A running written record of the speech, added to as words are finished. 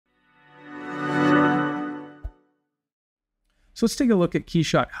So let's take a look at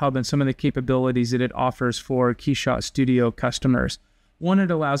KeyShot Hub and some of the capabilities that it offers for KeyShot Studio customers. One,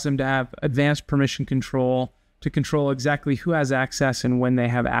 it allows them to have advanced permission control to control exactly who has access and when they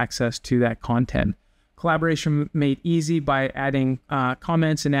have access to that content. Collaboration made easy by adding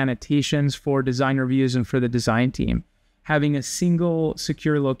comments and annotations for design reviews and for the design team. Having a single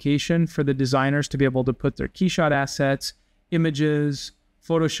secure location for the designers to be able to put their KeyShot assets, images,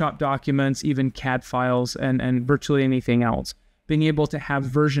 Photoshop documents, even CAD files, and virtually anything else. Being able to have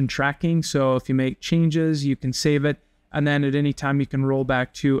version tracking, so if you make changes, you can save it, and then at any time you can roll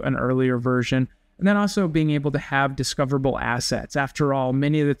back to an earlier version. And then also being able to have discoverable assets. After all,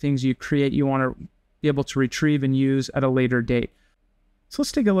 many of the things you create, you want to be able to retrieve and use at a later date. So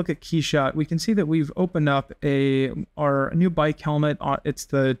let's take a look at KeyShot. We can see that we've opened up our new bike helmet. It's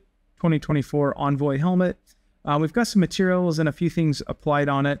the 2024 Envoy helmet. We've got some materials and a few things applied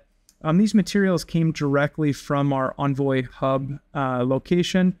on it. These materials came directly from our Envoy Hub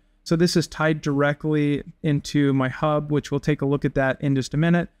location. So this is tied directly into my hub, which we'll take a look at that in just a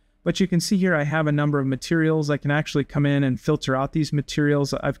minute. But you can see here I have a number of materials. I can actually come in and filter out these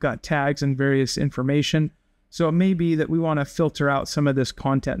materials. I've got tags and various information. So it may be that we want to filter out some of this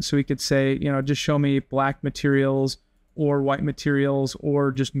content. So we could say, just show me black materials or white materials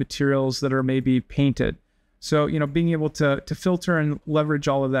or just materials that are maybe painted. So, being able to filter and leverage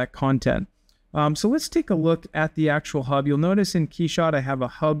all of that content. So let's take a look at the actual hub. You'll notice in KeyShot, I have a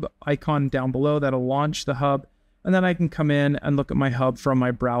hub icon down below that'll launch the hub. And then I can come in and look at my hub from my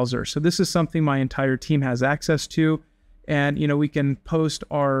browser. So this is something my entire team has access to. And, we can post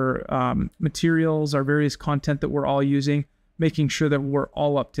our materials, our various content that we're all using, making sure that we're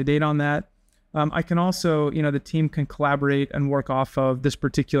all up to date on that. I can also, the team can collaborate and work off of this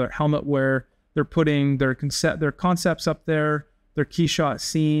particular helmet where they're putting their concepts up there, their KeyShot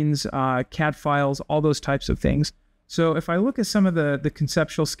scenes, CAD files, all those types of things. So if I look at some of the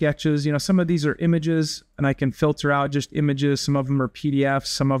conceptual sketches, some of these are images and I can filter out just images. Some of them are PDFs,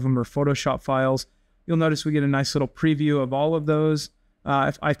 some of them are Photoshop files. You'll notice we get a nice little preview of all of those.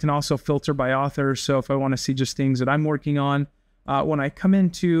 If I can also filter by author. So if I want to see just things that I'm working on, when I come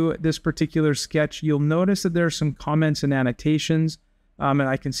into this particular sketch, you'll notice that there are some comments and annotations. And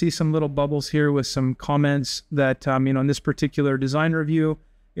I can see some little bubbles here with some comments that, in this particular design review,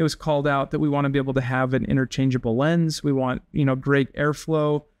 it was called out that we want to be able to have an interchangeable lens. We want, great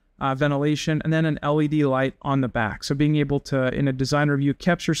airflow, ventilation, and then an LED light on the back. So being able to, in a design review,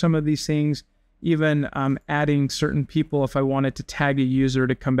 capture some of these things, even adding certain people if I wanted to tag a user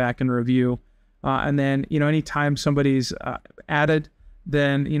to come back and review. And then, anytime somebody's added,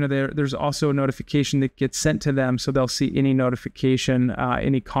 then there's also a notification that gets sent to them, so they'll see any notification,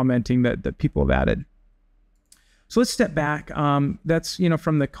 any commenting that people have added. So let's step back. That's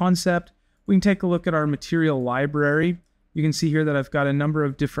from the concept. We can take a look at our material library. You can see here that I've got a number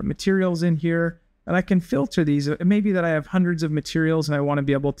of different materials in here, and I can filter these. It may be that I have hundreds of materials and I want to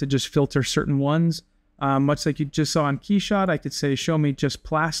be able to just filter certain ones. Much like you just saw on KeyShot, I could say show me just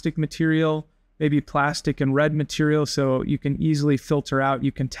plastic material, maybe plastic and red material, so you can easily filter out.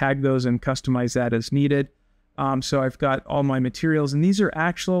 You can tag those and customize that as needed. So I've got all my materials, and these are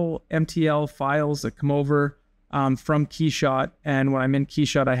actual MTL files that come over from KeyShot. And when I'm in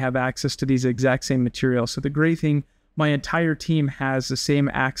KeyShot, I have access to these exact same materials. So the great thing, my entire team has the same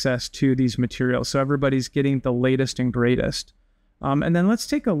access to these materials. So everybody's getting the latest and greatest. And then let's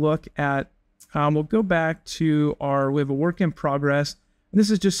take a look at, we'll go back to we have a work in progress. And this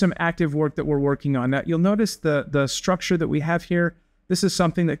is just some active work that we're working on. Now, you'll notice the structure that we have here. This is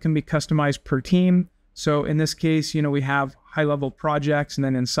something that can be customized per team. So in this case, we have high-level projects, and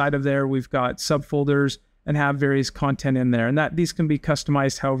then inside of there, we've got subfolders and have various content in there. And these can be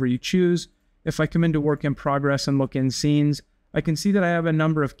customized however you choose. If I come into work in progress and look in scenes, I can see that I have a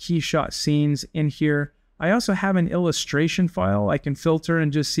number of KeyShot scenes in here. I also have an illustration file. I can filter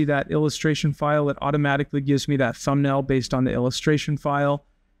and just see that illustration file. It automatically gives me that thumbnail based on the illustration file.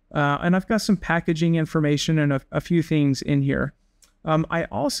 And I've got some packaging information and a few things in here. I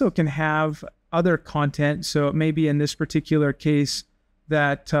also can have other content. So maybe in this particular case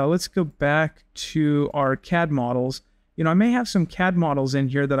that, let's go back to our CAD models. I may have some CAD models in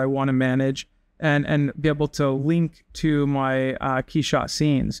here that I want to manage and be able to link to my KeyShot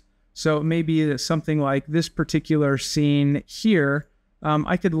scenes. So maybe something like this particular scene here,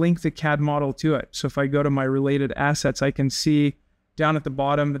 I could link the CAD model to it. So if I go to my related assets, I can see down at the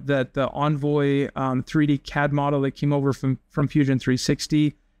bottom that the Envoy 3D CAD model that came over from Fusion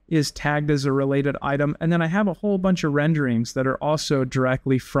 360 is tagged as a related item. And then I have a whole bunch of renderings that are also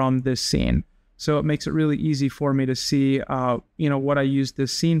directly from this scene. So it makes it really easy for me to see, what I use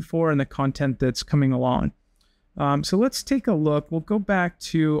this scene for and the content that's coming along. So let's take a look. We'll go back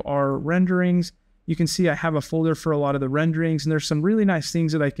to our renderings. You can see I have a folder for a lot of the renderings, and there's some really nice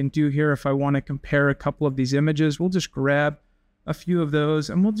things that I can do here if I want to compare a couple of these images. We'll just grab a few of those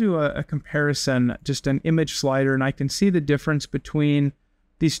and we'll do a comparison, just an image slider, and I can see the difference between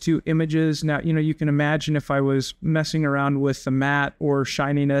these two images. Now, you can imagine if I was messing around with the matte or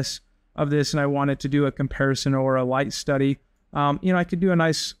shininess of this and I wanted to do a comparison or a light study, I could do a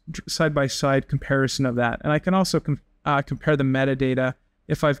nice side-by-side comparison of that. And I can also compare the metadata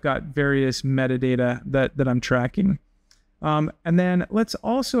if I've got various metadata that I'm tracking. And then let's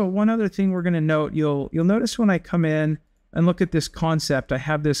also, one other thing we're going to note, you'll notice when I come in and look at this concept, I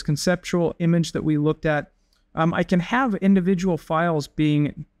have this conceptual image that we looked at. I can have individual files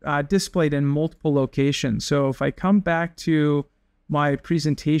being displayed in multiple locations. So if I come back to my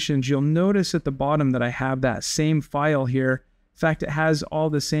presentations, you'll notice at the bottom that I have that same file here. In fact, it has all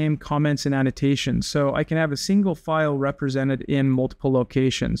the same comments and annotations. So I can have a single file represented in multiple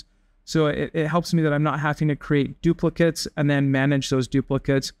locations. So it helps me that I'm not having to create duplicates and then manage those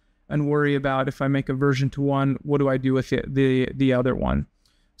duplicates and worry about if I make a version to one, what do I do with the other one?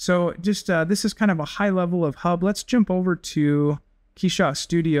 So just this is kind of a high level of Hub. Let's jump over to KeyShot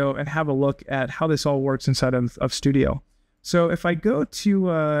Studio and have a look at how this all works inside of Studio. So if I go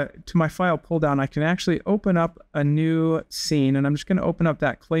to my file pull down, I can actually open up a new scene, and I'm just going to open up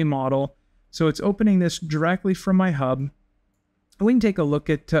that clay model. So it's opening this directly from my Hub. We can take a look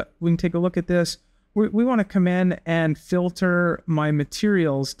at this. We want to come in and filter my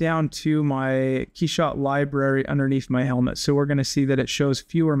materials down to my KeyShot library underneath my helmet. So we're going to see that it shows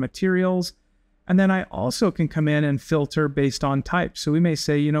fewer materials. And then I also can come in and filter based on type. So we may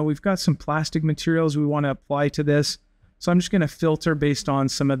say, we've got some plastic materials we want to apply to this. So I'm just going to filter based on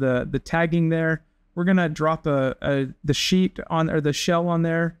some of the tagging there. We're going to drop the sheet on, or the shell on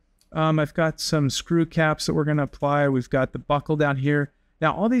there. I've got some screw caps that we're going to apply. We've got the buckle down here.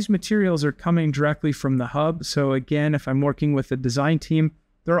 Now, all these materials are coming directly from the Hub. So again, if I'm working with the design team,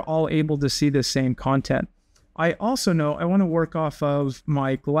 they're all able to see the same content. I also know I want to work off of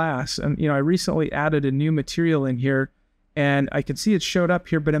my glass. And, I recently added a new material in here, and I can see it showed up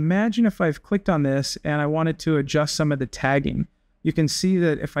here, but imagine if I've clicked on this and I wanted to adjust some of the tagging. You can see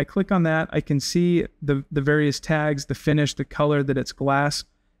that if I click on that, I can see the various tags, the finish, the color, that it's glass.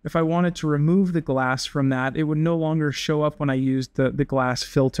 If I wanted to remove the glass from that, it would no longer show up when I used the glass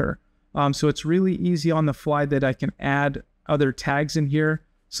filter. So it's really easy on the fly that I can add other tags in here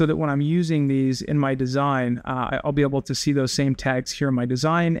so that when I'm using these in my design, I'll be able to see those same tags here in my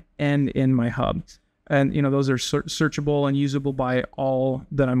design and in my Hub. And those are searchable and usable by all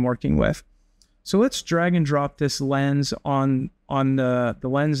that I'm working with. So let's drag and drop this lens on the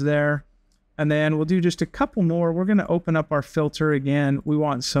lens there. And then we'll do just a couple more. We're going to open up our filter again. We've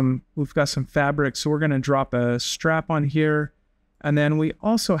got some fabric, so we're going to drop a strap on here. And then we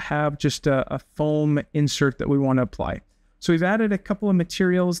also have just a foam insert that we want to apply. So we've added a couple of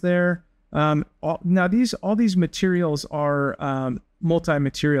materials there. Now all these materials are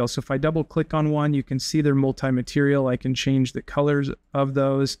multi-material. So if I double click on one, you can see they're multi-material. I can change the colors of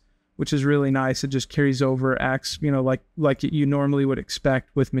those, which is really nice. It just carries over, acts, like you normally would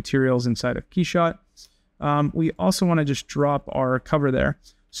expect with materials inside of KeyShot. We also want to just drop our cover there.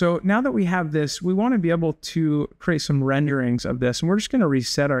 So now that we have this, we want to be able to create some renderings of this, and we're just going to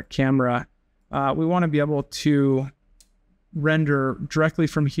reset our camera. We want to be able to render directly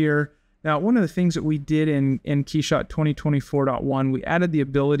from here. Now, one of the things that we did in KeyShot 2024.1, we added the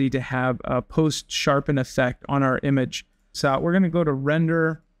ability to have a post-sharpen effect on our image. So we're going to go to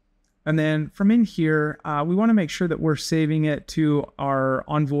render, and then from in here, we want to make sure that we're saving it to our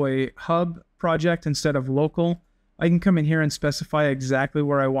Envoy Hub project instead of local. I can come in here and specify exactly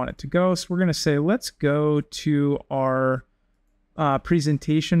where I want it to go. So we're going to say, let's go to our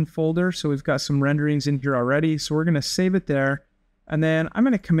presentation folder. So we've got some renderings in here already. So we're going to save it there. And then I'm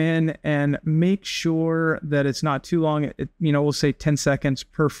going to come in and make sure that it's not too long. We'll say 10 seconds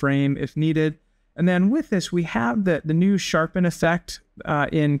per frame if needed. And then with this, we have the new sharpen effect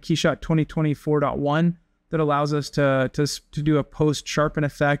in KeyShot 2024.1 that allows us to do a post sharpen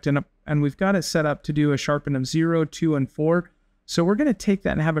effect. And we've got it set up to do a sharpen of 0, 2, and 4. So we're going to take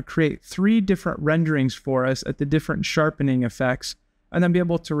that and have it create 3 different renderings for us at the different sharpening effects, and then be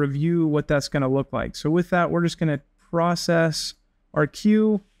able to review what that's going to look like. So with that, we're just going to process our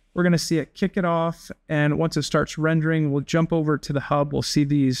queue. We're going to see it kick it off, and once it starts rendering, we'll jump over to the Hub. We'll see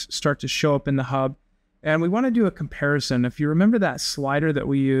these start to show up in the Hub, and we want to do a comparison. If you remember that slider that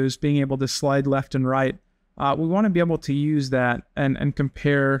we used, being able to slide left and right, we want to be able to use that and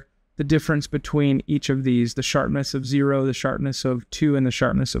compare the difference between each of these, the sharpness of 0, the sharpness of 2, and the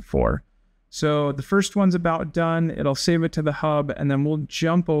sharpness of 4. So the first one's about done. It'll save it to the hub, and then we'll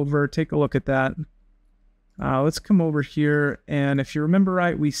jump over, take a look at that. Let's come over here, and if you remember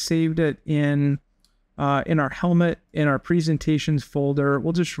right, we saved it in our helmet, in our presentations folder.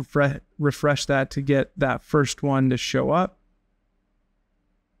 We'll just refresh that to get that first one to show up.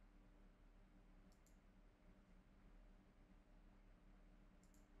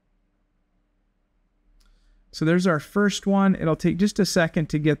 So there's our first one. It'll take just a second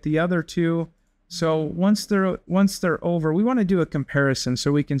to get the other two. So once they're over, we want to do a comparison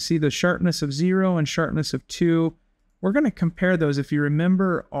so we can see the sharpness of 0 and sharpness of 2. We're going to compare those. If you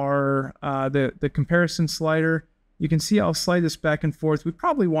remember our the comparison slider, you can see I'll slide this back and forth. We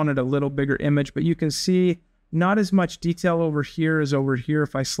probably wanted a little bigger image, but you can see not as much detail over here as over here.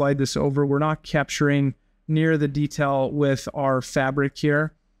 If I slide this over, we're not capturing near the detail with our fabric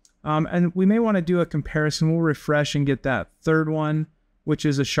here. And we may want to do a comparison. We'll refresh and get that third one, which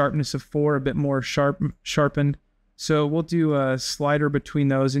is a sharpness of 4, a bit more sharpened. So we'll do a slider between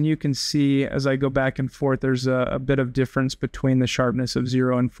those, and you can see as I go back and forth, there's a bit of difference between the sharpness of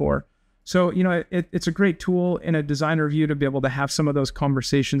 0 and 4. So, you know, it's a great tool in a design review to be able to have some of those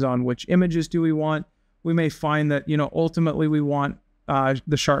conversations on which images do we want. We may find that, you know, ultimately we want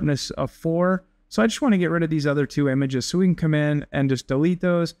the sharpness of 4. So I just want to get rid of these other 2 images. So we can come in and just delete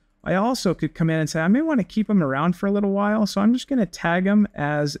those. I also could come in and say, I may want to keep them around for a little while. So I'm just going to tag them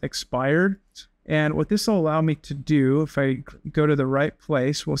as expired. And what this will allow me to do, if I go to the right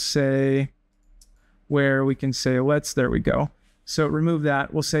place, we'll say where we can say, there we go. So remove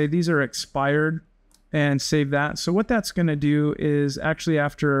that. We'll say these are expired and save that. So what that's going to do is actually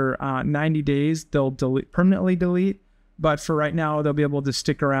after 90 days, they'll permanently delete. But for right now, they'll be able to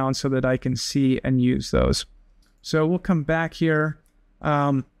stick around so that I can see and use those. So we'll come back here.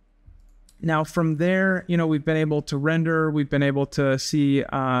 Now from there, you know, we've been able to render, we've been able to see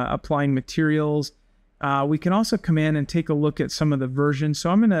applying materials. We can also come in and take a look at some of the versions. So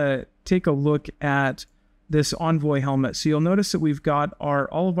I'm going to take a look at this Envoy helmet. So you'll notice that we've got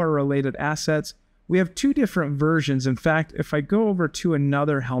all of our related assets. We have 2 different versions. In fact, if I go over to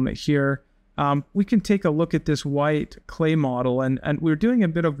another helmet here, we can take a look at this white clay model. And we're doing a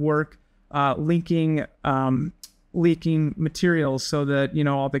bit of work leaking materials so that, you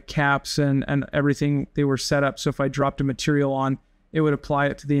know, all the caps and everything, they were set up. So if I dropped a material on, it would apply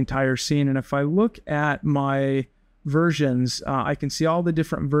it to the entire scene. And if I look at my versions, I can see all the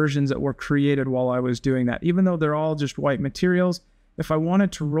different versions that were created while I was doing that. Even though they're all just white materials, if I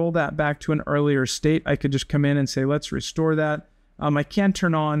wanted to roll that back to an earlier state, I could just come in and say, let's restore that. I can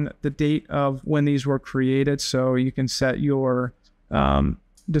turn on the date of when these were created. So you can set your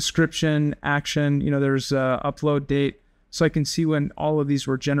description, action, you know, there's a upload date. So I can see when all of these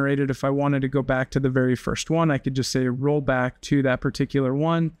were generated. If I wanted to go back to the very first one, I could just say roll back to that particular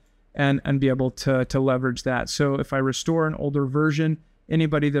one and be able to leverage that. So if I restore an older version,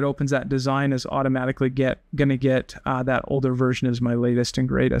 anybody that opens that design is automatically gonna get that older version as my latest and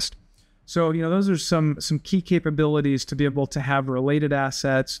greatest. So, you know, those are some key capabilities to be able to have related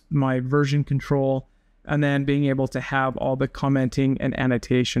assets, my version control, and then being able to have all the commenting and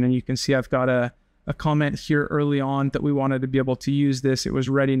annotation. And you can see I've got a comment here early on that we wanted to be able to use this. It was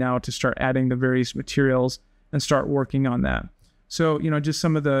ready now to start adding the various materials and start working on that. So, you know, just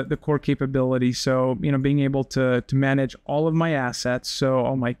some of the core capabilities. So, you know, being able to manage all of my assets. So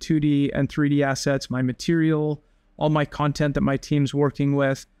all my 2D and 3D assets, my material, all my content that my team's working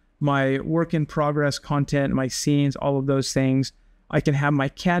with, my work in progress content, my scenes, all of those things. I can have my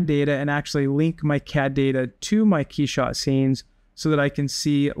CAD data and actually link my CAD data to my KeyShot scenes so that I can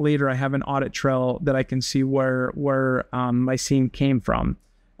see later. I have an audit trail that I can see where my scene came from.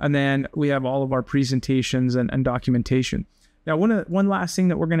 And then we have all of our presentations and documentation. Now, one last thing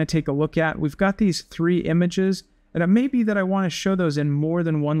that we're going to take a look at, we've got these 3 images, and it may be that I want to show those in more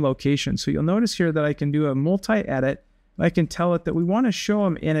than one location. So you'll notice here that I can do a multi-edit. I can tell it that we want to show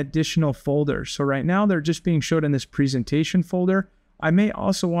them in additional folders. So right now they're just being showed in this presentation folder. I may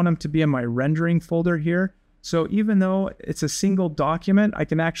also want them to be in my rendering folder here. So even though it's a single document, I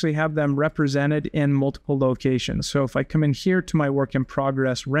can actually have them represented in multiple locations. So if I come in here to my work in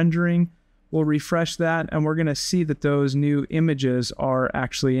progress rendering, we'll refresh that, and we're going to see that those new images are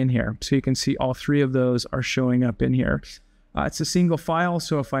actually in here. So you can see all 3 of those are showing up in here. It's a single file,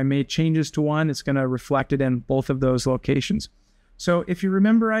 so if I made changes to one, it's going to reflect it in both of those locations. So if you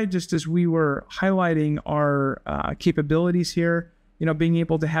remember, just as we were highlighting our capabilities here, you know, being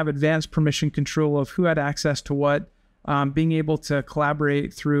able to have advanced permission control of who had access to what, being able to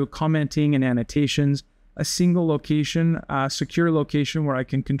collaborate through commenting and annotations, a single location, secure location where I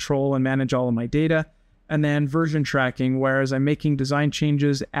can control and manage all of my data, And then version tracking, whereas I'm making design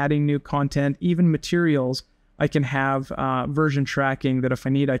changes, adding new content, even materials, I can have version tracking that if I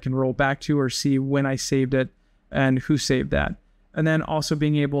need, I can roll back to or see when I saved it and who saved that. And then also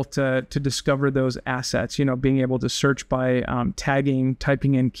being able to discover those assets, being able to search by tagging,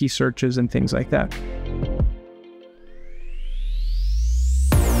 typing in key searches and things like that.